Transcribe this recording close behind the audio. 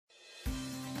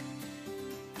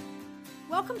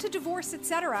Welcome to Divorce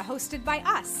Etc., hosted by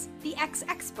us, the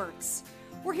ex-experts.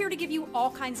 We're here to give you all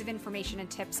kinds of information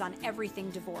and tips on everything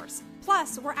divorce.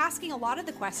 Plus, we're asking a lot of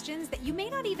the questions that you may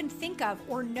not even think of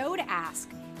or know to ask,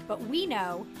 but we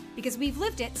know because we've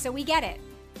lived it, so we get it.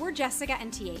 We're Jessica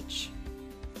and TH.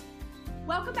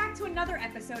 Welcome back to another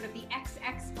episode of the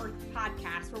Ex-Experts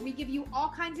podcast, where we give you all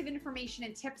kinds of information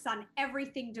and tips on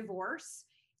everything divorce.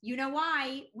 You know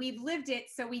why? We've lived it,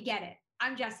 so we get it.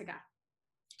 I'm Jessica.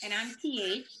 And I'm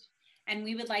TH, and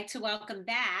we would like to welcome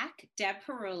back Deb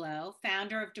Perullo,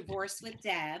 founder of Divorce with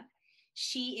Deb.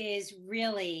 She is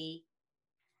really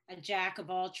a jack of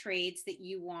all trades that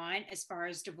you want as far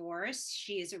as divorce.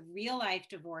 She is a real life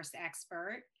divorce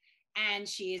expert, and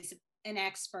she is an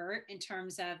expert in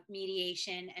terms of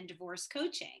mediation and divorce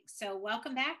coaching. So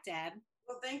welcome back, Deb.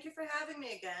 Well, thank you for having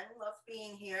me again. Love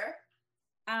being here.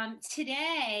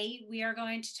 Today, we are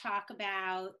going to talk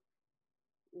about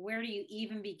where do you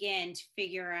even begin to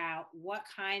figure out what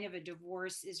kind of a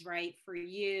divorce is right for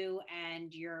you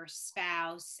and your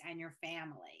spouse and your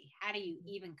family? How do you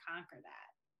even conquer that?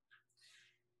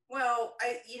 Well,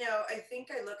 I think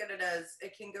I look at it as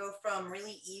it can go from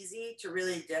really easy to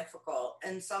really difficult.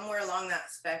 And somewhere along that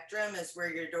spectrum is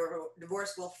where your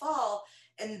divorce will fall.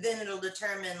 And then it'll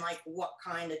determine like what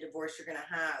kind of divorce you're going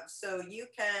to have. So you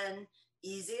can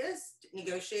easiest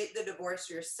negotiate the divorce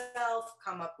yourself,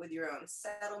 come up with your own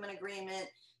settlement agreement.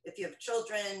 If you have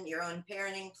children, your own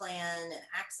parenting plan, an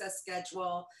access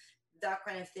schedule, that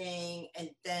kind of thing,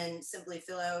 and then simply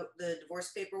fill out the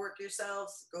divorce paperwork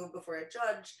yourselves, go before a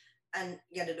judge, and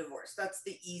get a divorce. That's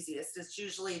the easiest. It's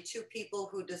usually two people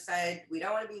who decide we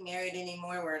don't want to be married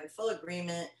anymore. We're in full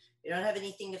agreement. We don't have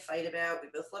anything to fight about. We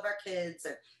both love our kids,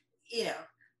 and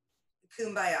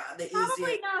kumbaya. The Probably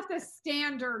easiest. not the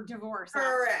standard divorce.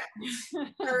 Correct.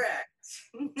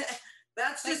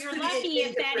 That's but just you're lucky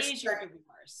if that is your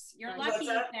divorce. You're lucky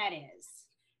if that is.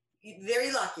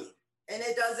 Very lucky. And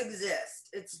it does exist.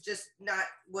 It's just not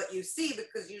what you see,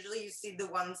 because usually you see the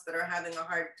ones that are having a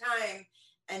hard time,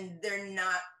 and they're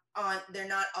not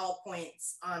all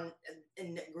points on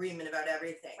an agreement about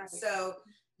everything. Right. So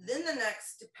then the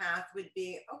next path would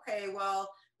be, okay,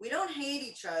 well, we don't hate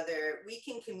each other. We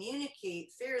can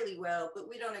communicate fairly well, but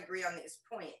we don't agree on these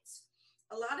points.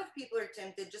 A lot of people are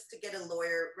tempted just to get a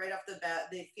lawyer right off the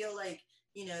bat. They feel like,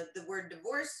 the word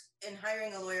divorce and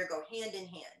hiring a lawyer go hand in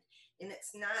hand. And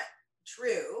it's not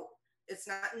true. It's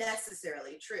not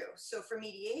necessarily true. So for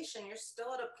mediation, you're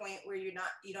still at a point where you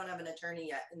don't have an attorney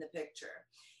yet in the picture.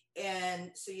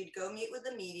 And so you'd go meet with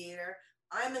a mediator.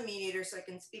 I'm a mediator, so I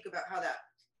can speak about how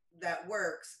that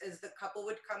works. Is the couple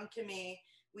would come to me,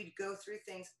 we'd go through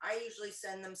things. I usually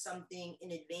send them something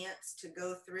in advance to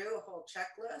go through a whole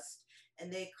checklist, and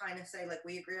they kind of say, like,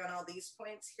 we agree on all these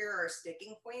points. Here are our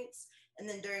sticking points. And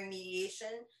then during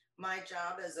mediation, my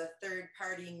job as a third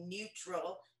party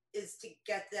neutral is to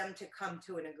get them to come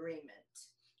to an agreement.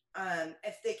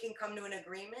 If they can come to an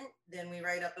agreement, then we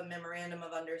write up a memorandum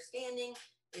of understanding.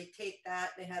 They take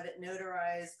that, they have it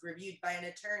notarized, reviewed by an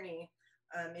attorney,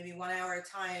 maybe 1 hour at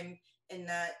a time, and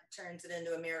that turns it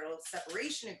into a marital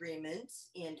separation agreement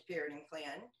and parenting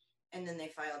plan. And then they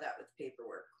file that with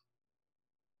paperwork.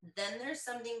 Then there's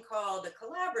something called a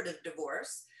collaborative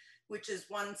divorce, which is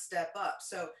one step up.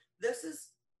 So this is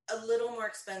a little more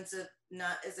expensive,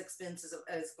 not as expensive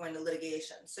as going to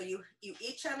litigation. So you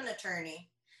each have an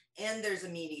attorney and there's a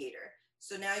mediator.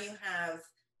 So now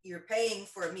you're paying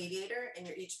for a mediator and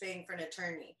you're each paying for an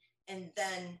attorney. And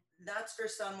then that's for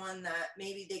someone that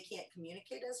maybe they can't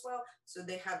communicate as well. So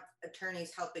they have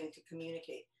attorneys helping to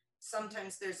communicate.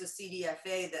 Sometimes there's a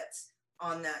CDFA that's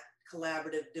on that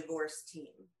collaborative divorce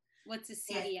team. What's a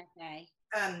CDFA?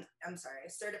 I'm sorry,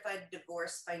 a certified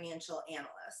divorce financial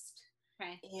analyst.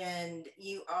 Okay. And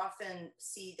you often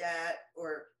see that,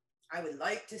 or I would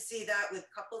like to see that with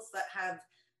couples that have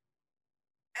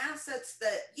assets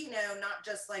that, not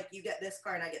just like you get this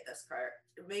car and I get this car.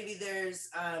 Maybe there's,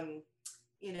 a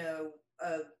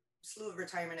slew of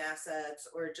retirement assets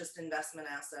or just investment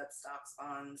assets, stocks,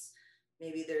 bonds.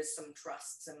 Maybe there's some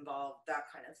trusts involved,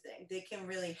 that kind of thing. They can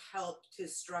really help to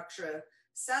structure a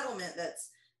settlement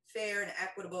that's fair and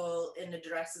equitable and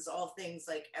addresses all things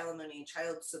like alimony,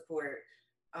 child support,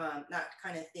 that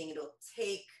kind of thing. It'll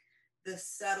take the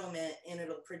settlement and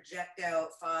it'll project out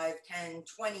 5, 10,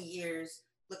 20 years,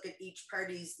 look at each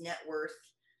party's net worth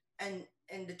and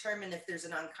determine if there's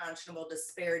an unconscionable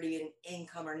disparity in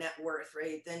income or net worth,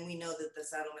 right? Then we know that the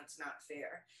settlement's not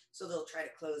fair. So they'll try to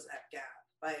close that gap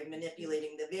by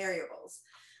manipulating the variables.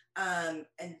 And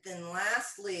then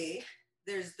lastly,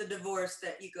 there's the divorce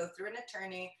that you go through an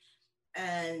attorney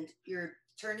and your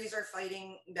attorneys are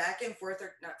fighting back and forth,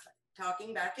 or not,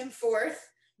 talking back and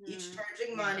forth, each Mm.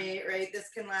 charging money, right? This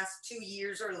can last 2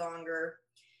 years or longer.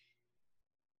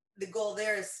 The goal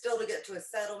there is still to get to a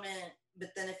settlement,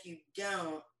 but then if you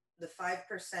don't, the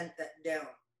 5% that don't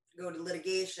go to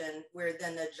litigation, where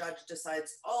then the judge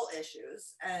decides all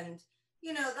issues. And,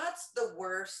 that's the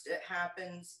worst. It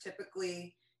happens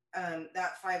typically.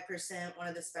 That 5%, one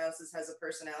of the spouses has a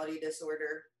personality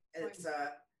disorder. It's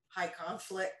a high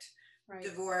conflict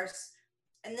divorce.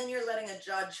 And then you're letting a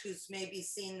judge who's maybe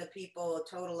seen the people a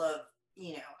total of,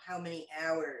 how many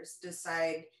hours,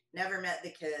 decide, never met the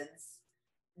kids,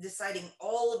 deciding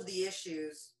all of the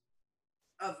issues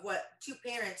of what two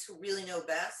parents who really know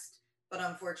best, but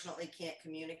unfortunately can't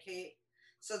communicate.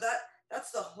 So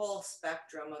that's the whole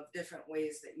spectrum of different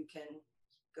ways that you can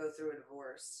go through a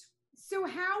divorce. So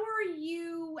how are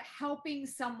you helping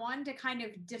someone to kind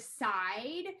of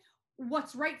decide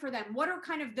what's right for them? What are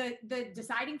kind of the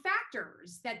deciding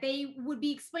factors that they would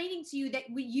be explaining to you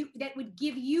that would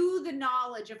give you the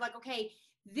knowledge of like, okay,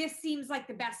 this seems like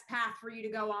the best path for you to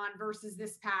go on versus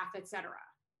this path, etc.?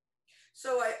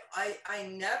 So I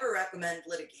never recommend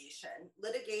litigation.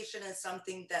 Litigation is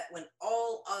something that when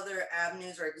all other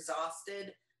avenues are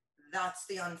exhausted, that's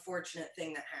the unfortunate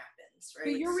thing that happens, right?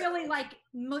 So you're really like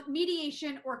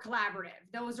mediation or collaborative.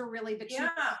 Those are really the two. Yeah,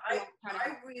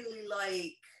 I really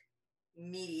like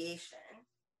mediation.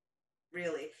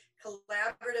 Really.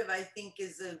 Collaborative, I think,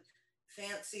 is a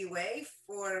fancy way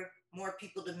for more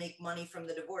people to make money from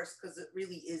the divorce, because it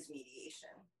really is mediation,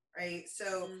 right?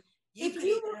 So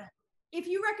if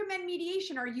you recommend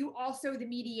mediation, are you also the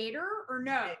mediator or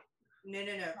no? No.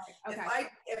 Right.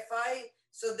 Okay.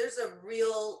 So there's a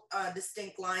real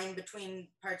distinct line between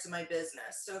parts of my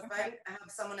business. So if I have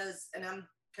someone and I'm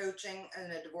coaching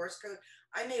and a divorce coach,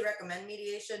 I may recommend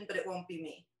mediation, but it won't be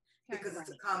me because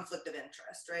it's a conflict of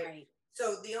interest, right?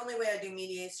 So the only way I do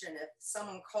mediation, if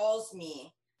someone calls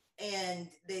me and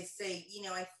they say,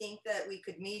 I think that we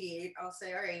could mediate, I'll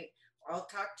say, all right, I'll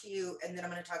talk to you, and then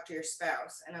I'm going to talk to your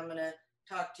spouse, and I'm going to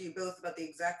talk to you both about the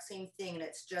exact same thing. And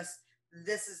it's just,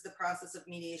 this is the process of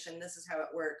mediation. This is how it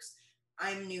works.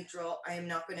 I'm neutral. I am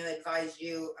not going to advise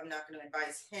you. I'm not going to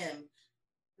advise him.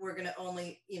 We're going to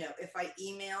only, if I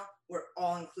email, we're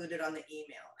all included on the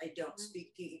email. I don't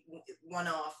speak to one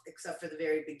off except for the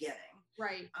very beginning.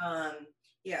 Right.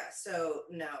 Yeah. So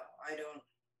no, I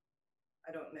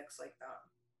don't mix like that.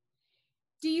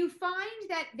 Do you find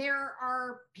that there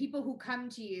are people who come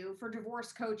to you for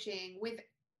divorce coaching with,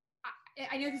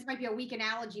 I know this might be a weak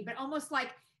analogy, but almost like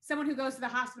someone who goes to the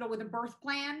hospital with a birth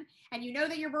plan, and you know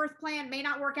that your birth plan may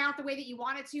not work out the way that you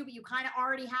want it to, but you kind of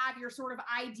already have your sort of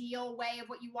ideal way of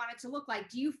what you want it to look like.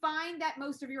 Do you find that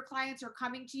most of your clients are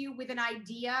coming to you with an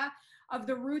idea of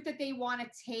the route that they want to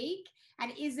take?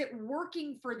 And is it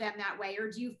working for them that way? Or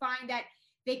do you find that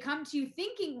they come to you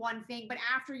thinking one thing, but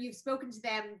after you've spoken to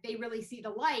them, they really see the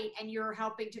light and you're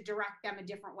helping to direct them a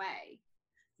different way?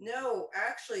 No,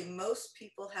 actually, most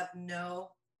people have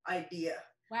no idea.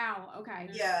 Wow. Okay.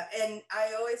 Yeah. And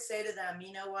I always say to them,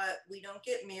 you know what? We don't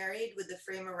get married with the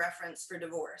frame of reference for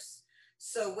divorce.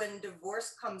 So when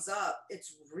divorce comes up,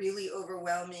 it's really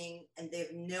overwhelming and they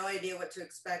have no idea what to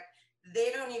expect.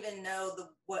 They don't even know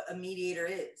what a mediator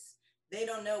is. They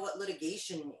don't know what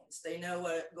litigation means. They know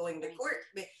what going to court,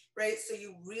 right? So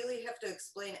you really have to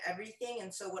explain everything.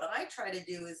 And so what I try to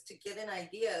do is to get an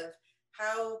idea of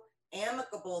how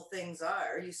amicable things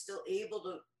are. Are you still able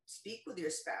to speak with your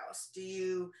spouse? Do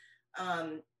you,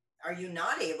 are you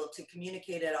not able to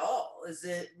communicate at all? Is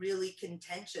it really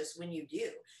contentious when you do?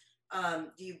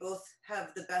 Do you both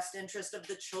have the best interest of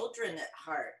the children at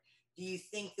heart? Do you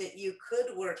think that you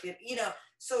could work it?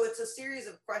 So it's a series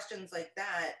of questions like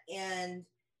that. And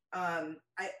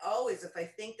I always, if I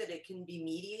think that it can be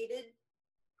mediated,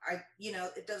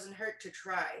 it doesn't hurt to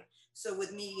try. So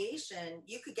with mediation,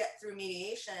 you could get through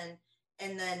mediation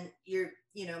and then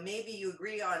maybe you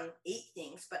agree on 8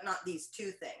 things, but not these 2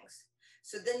 things.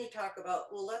 So then you talk about,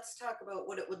 well, let's talk about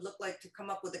what it would look like to come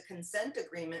up with a consent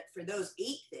agreement for those 8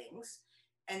 things.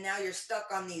 And now you're stuck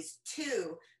on these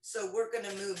 2. So we're going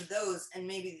to move those. And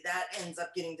maybe that ends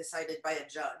up getting decided by a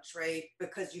judge, right?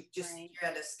 Because you're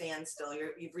at a standstill.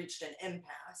 You've reached an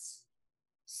impasse.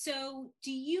 So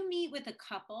do you meet with a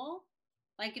couple?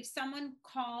 Like if someone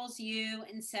calls you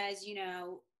and says,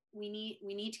 we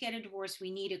need to get a divorce,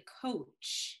 we need a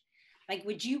coach. Like,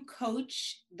 would you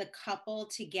coach the couple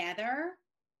together?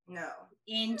 No.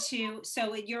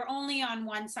 So you're only on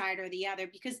one side or the other?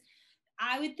 Because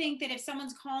I would think that if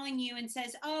someone's calling you and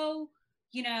says, oh,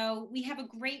 we have a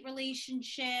great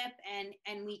relationship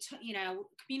and we,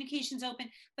 communication's open,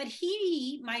 but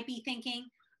he might be thinking,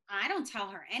 I don't tell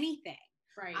her anything.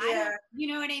 Right.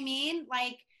 You know what I mean?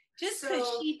 Like, Just because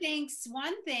she thinks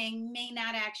one thing may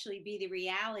not actually be the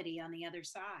reality on the other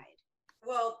side.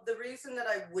 Well, the reason that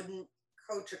I wouldn't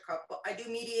coach a couple, I do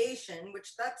mediation,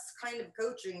 which that's kind of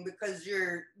coaching because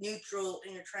you're neutral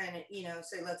and you're trying to,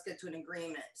 say, let's get to an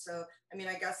agreement. So, I mean,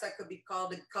 I guess that could be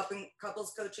called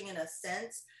couples coaching in a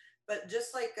sense, but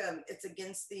just like it's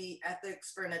against the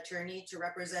ethics for an attorney to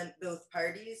represent both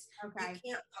parties. Okay.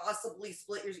 You can't possibly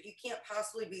you can't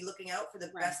possibly be looking out for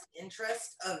the best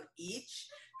interest of each.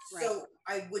 Right. So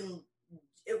it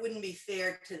wouldn't be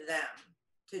fair to them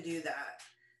to do that.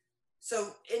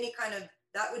 So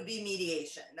that would be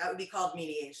mediation. That would be called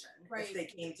mediation if they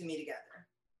came to me together.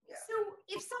 Yeah. So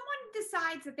if someone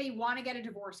decides that they want to get a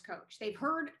divorce coach, they've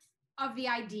heard of the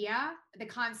idea, the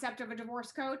concept of a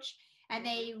divorce coach, and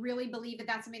they really believe that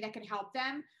that's something that could help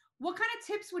them, what kind of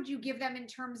tips would you give them in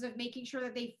terms of making sure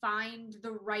that they find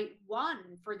the right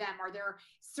one for them? Are there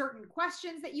certain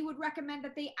questions that you would recommend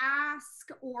that they ask,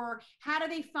 or how do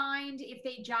they find if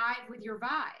they jive with your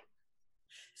vibe?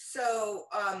 So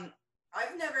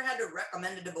I've never had to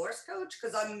recommend a divorce coach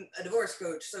because I'm a divorce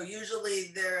coach. So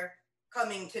usually they're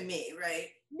coming to me, right?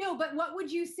 No, but what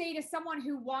would you say to someone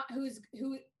who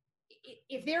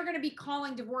if they're going to be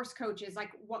calling divorce coaches,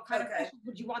 like what kind of questions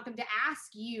would you want them to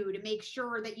ask you to make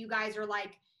sure that you guys are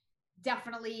like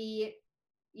definitely,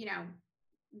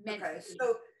 okay.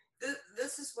 So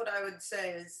this is what I would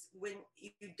say is when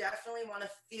you definitely want to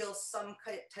feel some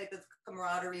type of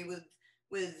camaraderie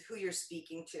with who you're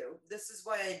speaking to. This is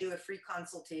why I do a free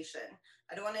consultation.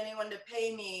 I don't want anyone to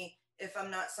pay me if I'm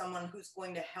not someone who's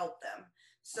going to help them.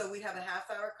 So we have a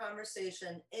half-hour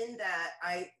conversation. In that,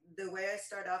 the way I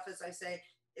start off is I say,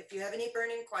 if you have any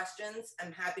burning questions,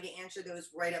 I'm happy to answer those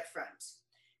right up front.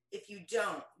 If you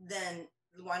don't, then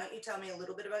why don't you tell me a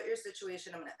little bit about your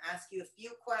situation? I'm going to ask you a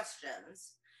few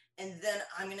questions, and then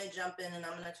I'm going to jump in and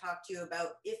I'm going to talk to you about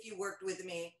if you worked with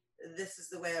me, this is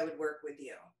the way I would work with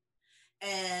you.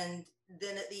 And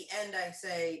then at the end, I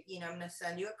say, I'm going to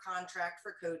send you a contract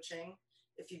for coaching.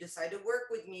 If you decide to work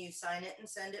with me, you sign it and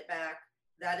send it back.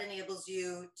 That enables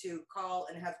you to call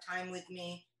and have time with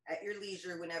me at your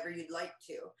leisure whenever you'd like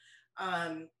to.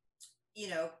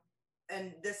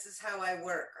 And this is how I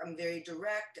work. I'm very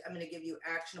direct. I'm going to give you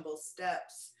actionable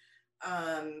steps.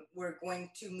 We're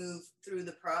going to move through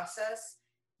the process.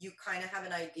 You kind of have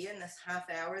an idea in this half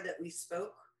hour that we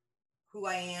spoke, who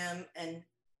I am and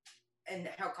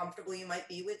how comfortable you might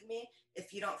be with me.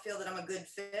 If you don't feel that I'm a good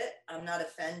fit, I'm not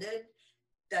offended,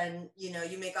 then,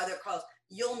 you make other calls.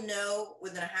 You'll know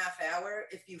within a half hour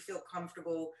if you feel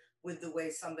comfortable with the way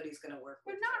somebody's going to work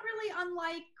with you. Not really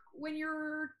unlike when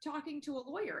you're talking to a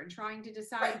lawyer and trying to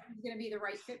decide who's going to be the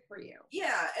right fit for you.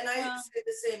 Yeah. And I say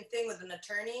the same thing with an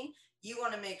attorney. You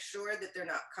want to make sure that they're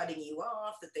not cutting you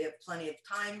off, that they have plenty of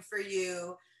time for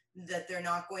you, that they're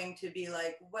not going to be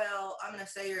like, well, I'm going to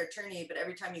say you're attorney, but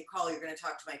every time you call, you're going to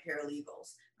talk to my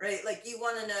paralegals, right? Like you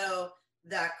want to know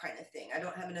that kind of thing. I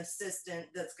don't have an assistant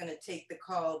that's going to take the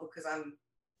call because I'm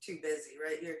too busy,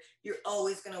 right? You're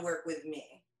always going to work with me.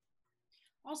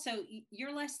 Also,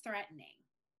 you're less threatening,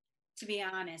 to be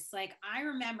honest. Like I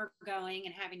remember going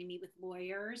and having to meet with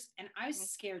lawyers and I was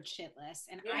scared shitless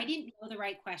and I didn't know the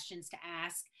right questions to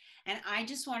ask. And I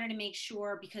just wanted to make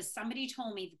sure, because somebody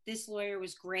told me that this lawyer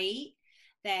was great,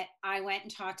 that I went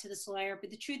and talked to this lawyer.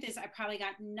 But the truth is I probably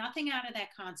got nothing out of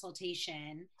that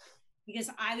consultation because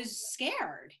I was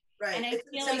scared. Right. And I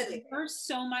feel like you're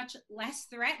so much less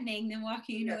threatening than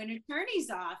walking into an attorney's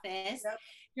office. Yep.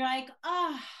 You're like,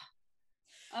 oh,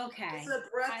 okay.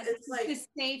 It's like a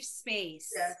safe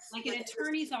space. Yes. Like an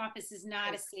attorney's office is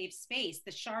not a safe space.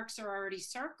 The sharks are already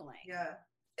circling. Yeah.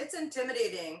 It's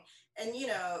intimidating. And,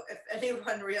 if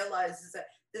anyone realizes that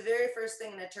the very first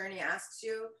thing an attorney asks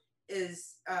you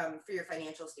is for your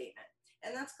financial statement.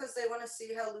 And that's because they want to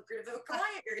see how lucrative of a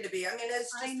client you're going to be. I mean,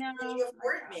 it's just, can you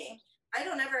afford me? I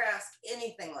don't ever ask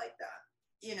anything like that.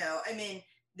 I mean,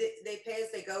 they pay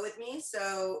as they go with me.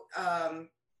 So,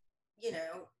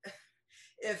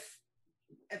 if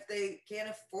they can't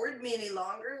afford me any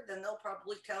longer, then they'll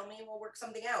probably tell me and we'll work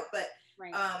something out. But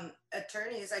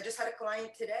attorneys, I just had a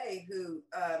client today who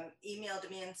emailed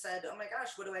me and said, oh my gosh,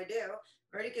 what do I do?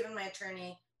 I've already given my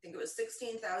attorney, I think it was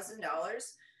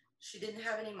 $16,000. She didn't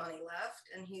have any money left.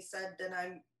 And he said, then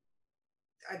I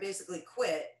basically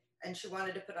quit. And she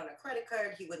wanted to put on a credit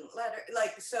card. He wouldn't let her.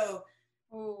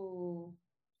 Oh,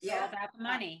 yeah, about the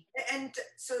money. And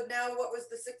so now what was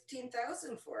the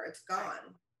 $16,000 for? It's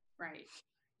gone. Right.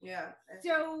 Yeah.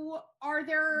 So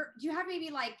do you have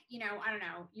maybe I don't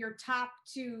know, your top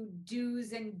 2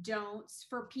 do's and don'ts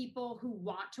for people who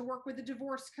want to work with a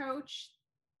divorce coach?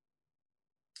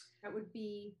 That would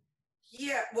be.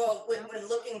 Yeah, well, when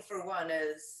looking for one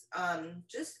is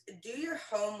just do your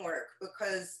homework,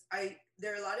 because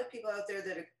there are a lot of people out there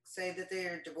that say that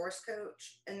they're a divorce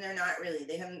coach, and they're not really.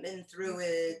 They haven't been through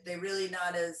it. They're really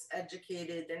not as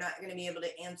educated. They're not going to be able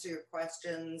to answer your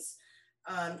questions.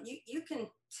 You can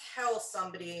tell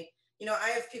somebody. I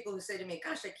have people who say to me,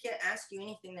 "Gosh, I can't ask you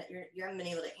anything that you haven't been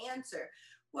able to answer."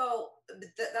 Well,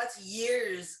 that's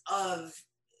years of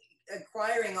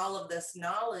acquiring all of this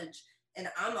knowledge. And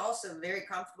I'm also very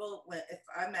comfortable if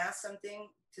I'm asked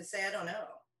something to say, I don't know,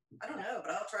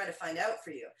 but I'll try to find out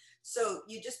for you. So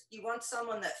you want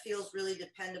someone that feels really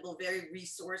dependable, very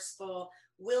resourceful,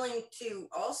 willing to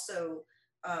also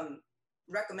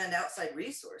recommend outside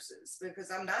resources, because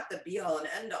I'm not the be all and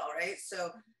end all, right?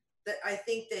 So that I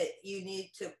think that you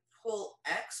need to pull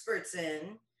experts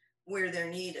in where they're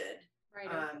needed. Right.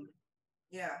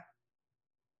 Yeah.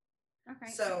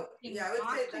 Okay. So yeah, I would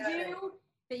say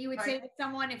that you would say to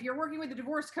someone, if you're working with a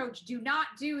divorce coach, do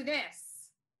not do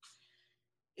this.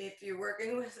 If you're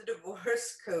working with a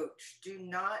divorce coach, do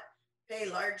not pay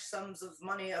large sums of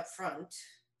money up front.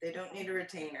 They don't need a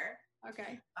retainer.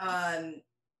 Okay. And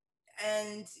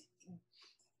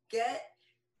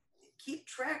keep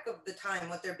track of the time,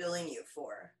 what they're billing you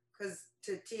for. Because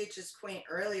to TH's point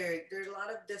earlier, there's a lot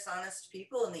of dishonest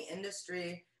people in the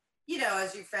industry,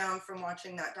 as you found from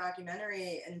watching that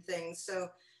documentary and things.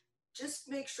 So just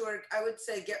make sure, I would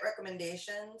say, get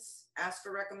recommendations, ask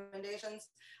for recommendations.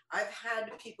 I've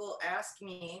had people ask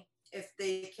me if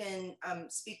they can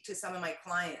speak to some of my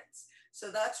clients.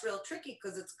 So that's real tricky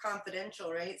because it's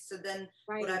confidential, right? So then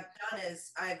what I've done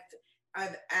is I've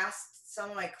asked some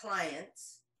of my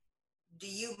clients, do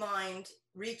you mind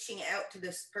reaching out to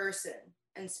this person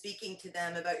and speaking to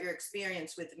them about your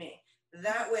experience with me?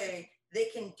 That way they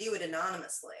can do it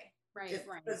anonymously. Right.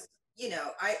 Because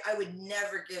I would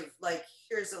never give, like,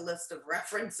 here's a list of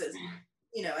references.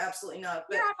 Absolutely not.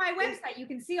 But on my website, you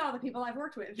can see all the people I've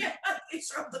worked with. Yeah,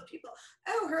 these are all the people.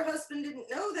 Oh, her husband didn't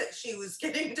know that she was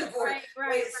getting divorced.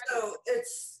 Right. So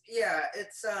it's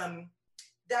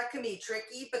that can be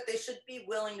tricky, but they should be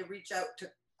willing to reach out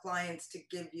to clients to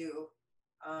give you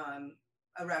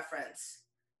a reference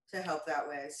to help that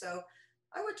way. So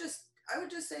I would just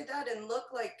say that, and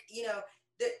look, like,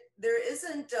 that there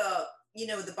isn't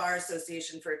the Bar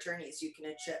Association for Attorneys. You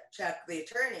can check the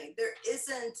attorney. There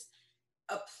isn't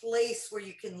a place where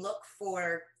you can look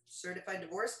for certified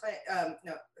divorce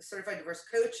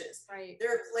coaches. Right.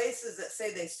 There are places that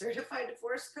say they certify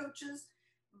divorce coaches,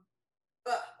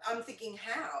 but I'm thinking,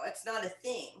 how? It's not a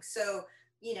thing. So,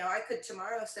 I could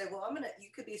tomorrow say, well,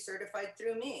 you could be certified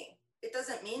through me. It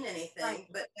doesn't mean anything,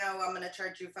 but now I'm going to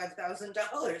charge you $5,000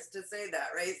 to say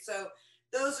that, right? So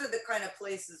those are the kind of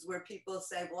places where people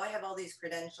say, well, I have all these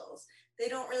credentials. They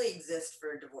don't really exist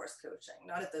for divorce coaching,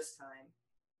 not at this time.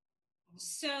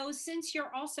 So since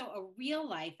you're also a real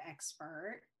life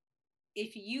expert,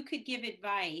 if you could give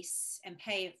advice and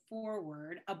pay it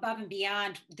forward above and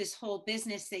beyond this whole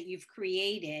business that you've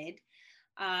created,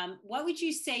 what would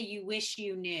you say you wish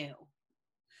you knew?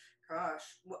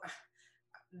 Gosh,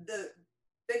 the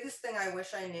biggest thing I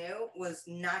wish I knew was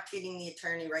not getting the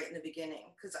attorney right in the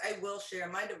beginning. Because I will share,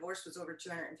 my divorce was over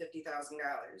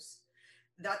 $250,000.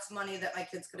 That's money that my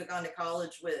kids could have gone to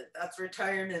college with. That's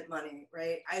retirement money,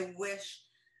 right? I wish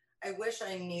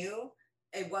I knew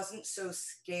I wasn't so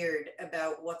scared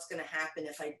about what's going to happen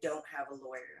if I don't have a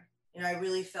lawyer. I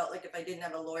really felt like if I didn't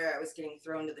have a lawyer, I was getting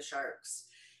thrown to the sharks.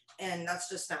 And that's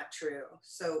just not true.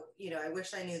 So, I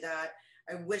wish I knew that.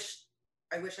 I wish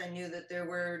I knew that there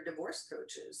were divorce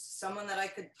coaches, someone that I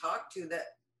could talk to that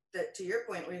to your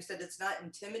point where you said it's not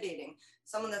intimidating,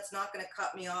 someone that's not going to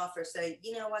cut me off or say,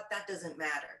 you know what, that doesn't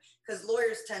matter, because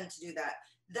lawyers tend to do that.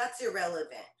 That's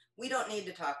irrelevant. We don't need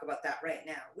to talk about that right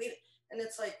now. And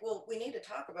it's like, well, we need to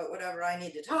talk about whatever I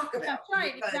need to talk about. That's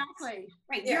right, exactly.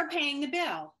 Right, yeah. You're paying the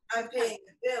bill. I'm paying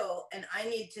the bill, and I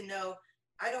need to know.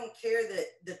 I don't care that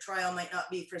the trial might not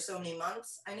be for so many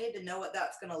months. I need to know what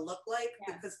that's going to look like,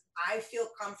 because I feel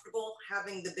comfortable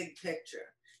having the big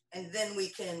picture, and then we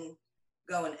can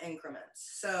go in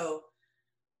increments. So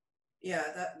yeah,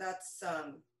 that's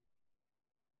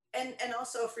and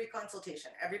also a free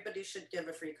consultation. Everybody should give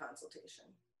a free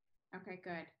consultation. Okay,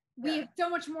 good. We have so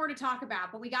much more to talk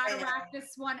about, but we got to wrap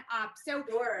this one up. So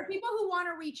for people who want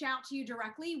to reach out to you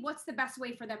directly, what's the best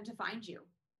way for them to find you?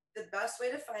 The best way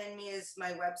to find me is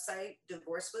my website,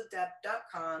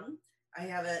 divorcewithdeb.com. I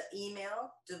have an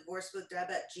email,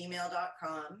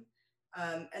 divorcewithdeb@gmail.com.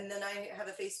 And then I have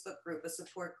a Facebook group, a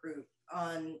support group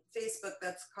on Facebook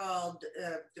that's called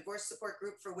Divorce Support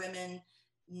Group for Women,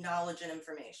 Knowledge and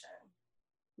Information.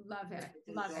 Love it.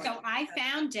 Love it. So I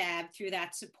found Deb through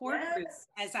that support group Yes.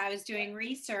 as I was doing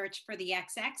research for the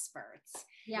X Experts.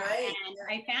 Yeah. Right. And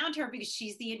I found her because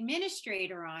she's the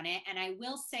administrator on it. And I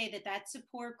will say that that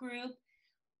support group,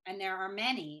 and there are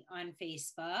many on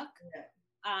Facebook,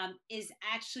 is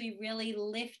actually really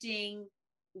lifting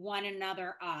one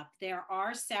another up. There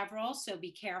are several, so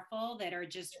be careful, that are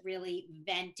just really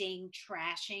venting,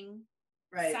 trashing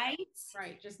Right. sites,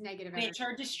 Right. Just negative which energy.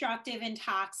 are destructive and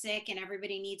toxic, and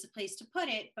everybody needs a place to put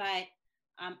it. But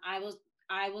I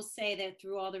will say that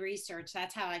through all the research,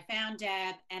 that's how I found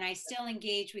Deb, and I still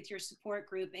engage with your support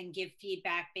group and give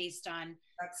feedback based on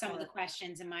some of the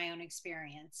questions in my own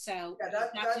experience. So Yeah, you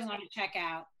definitely want to check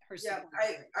out her support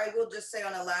group. I will just say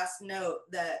on a last note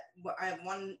that I have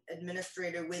one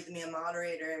administrator with me, a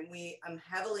moderator, and I'm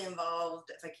heavily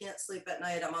involved. If I can't sleep at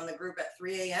night, I'm on the group at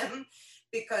 3 a.m.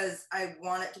 because I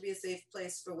want it to be a safe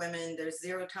place for women. There's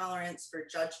zero tolerance for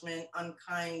judgment,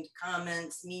 unkind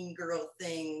comments, mean girl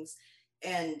things.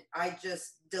 And I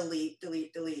just delete.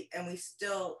 And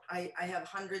I have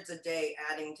hundreds a day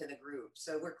adding to the group.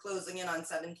 So we're closing in on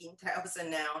 17,000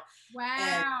 now.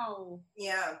 Wow. And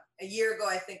yeah. A year ago,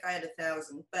 I think I had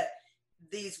 1,000, but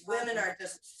these women are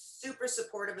just super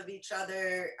supportive of each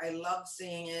other. I love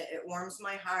seeing it. It warms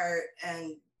my heart.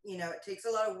 And, it takes a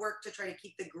lot of work to try to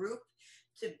keep the group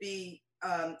to be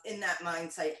in that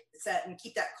mindset and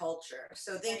keep that culture.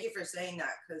 So thank you for saying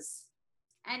that, because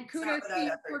and kudos to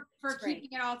you for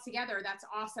keeping it all together. That's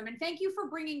awesome. And thank you for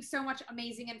bringing so much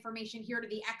amazing information here to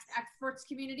the X Experts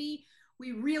community.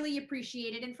 We really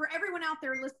appreciate it. And for everyone out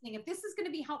there listening, if this is going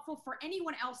to be helpful for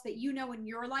anyone else that you know in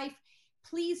your life,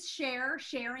 please share.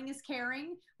 Sharing is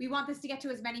caring. We want this to get to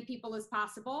as many people as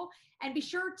possible. And be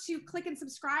sure to click and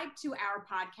subscribe to our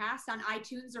podcast on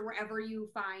iTunes or wherever you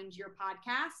find your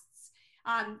podcasts.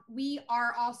 We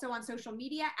are also on social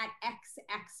media at X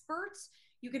Experts.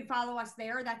 You can follow us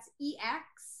there. That's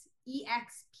EXPERTS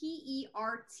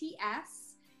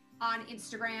on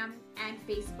Instagram and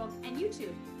Facebook and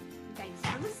YouTube. Thanks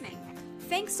for listening.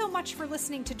 Thanks so much for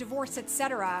listening to Divorce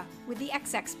Etc. with the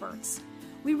X Experts.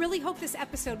 We really hope this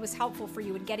episode was helpful for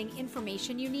you in getting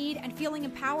information you need and feeling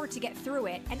empowered to get through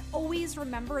it. And always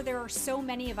remember, there are so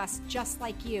many of us just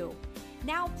like you.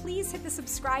 Now, please hit the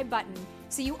subscribe button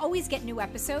so you always get new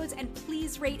episodes, and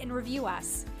please rate and review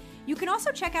us. You can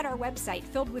also check out our website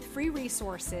filled with free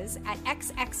resources at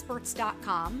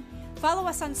xexperts.com. Follow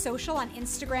us on social on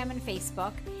Instagram and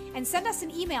Facebook, and send us an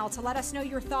email to let us know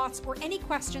your thoughts or any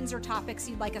questions or topics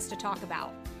you'd like us to talk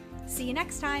about. See you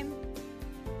next time.